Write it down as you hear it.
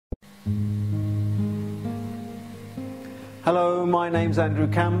Hello, my name's Andrew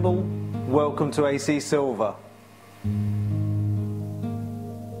Campbell. Welcome to AC Silver.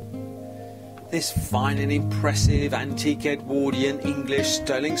 This fine and impressive antique Edwardian English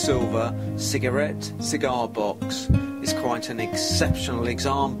sterling silver cigar box is quite an exceptional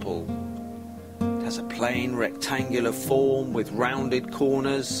example. It has a plain rectangular form with rounded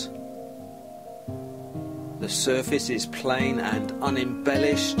corners. The surface is plain and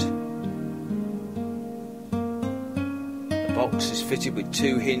unembellished. The box is fitted with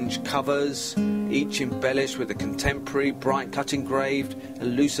 2 hinge covers, each embellished with a contemporary bright cut engraved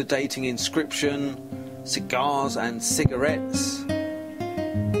elucidating inscription, cigars and cigarettes.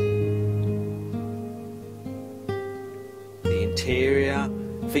 The interior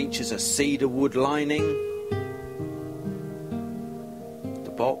features a cedar wood lining.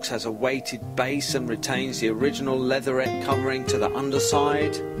 The box has a weighted base and retains the original leatherette covering to the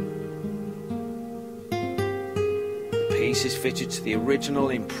underside. The piece is fitted to the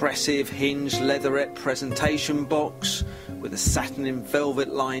original impressive hinged leatherette presentation box with a satin and velvet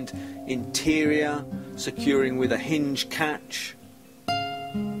lined interior, securing with a hinge catch.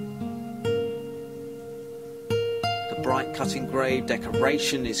 The bright cut engraved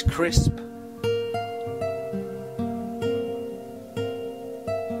decoration is crisp.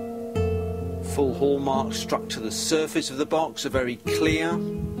 Full hallmarks struck to the surface of the box are very clear.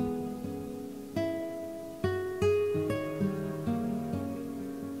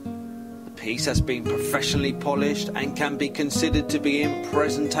 The piece has been professionally polished and can be considered to be in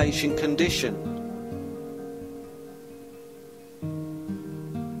presentation condition.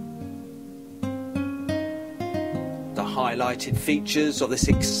 The highlighted features of this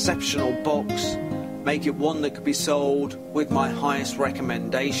exceptional box make it one that could be sold with my highest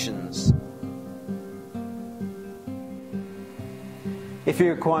recommendations. If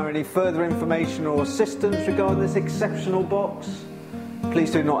you require any further information or assistance regarding this exceptional box,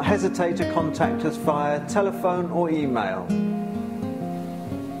 please do not hesitate to contact us via telephone or email.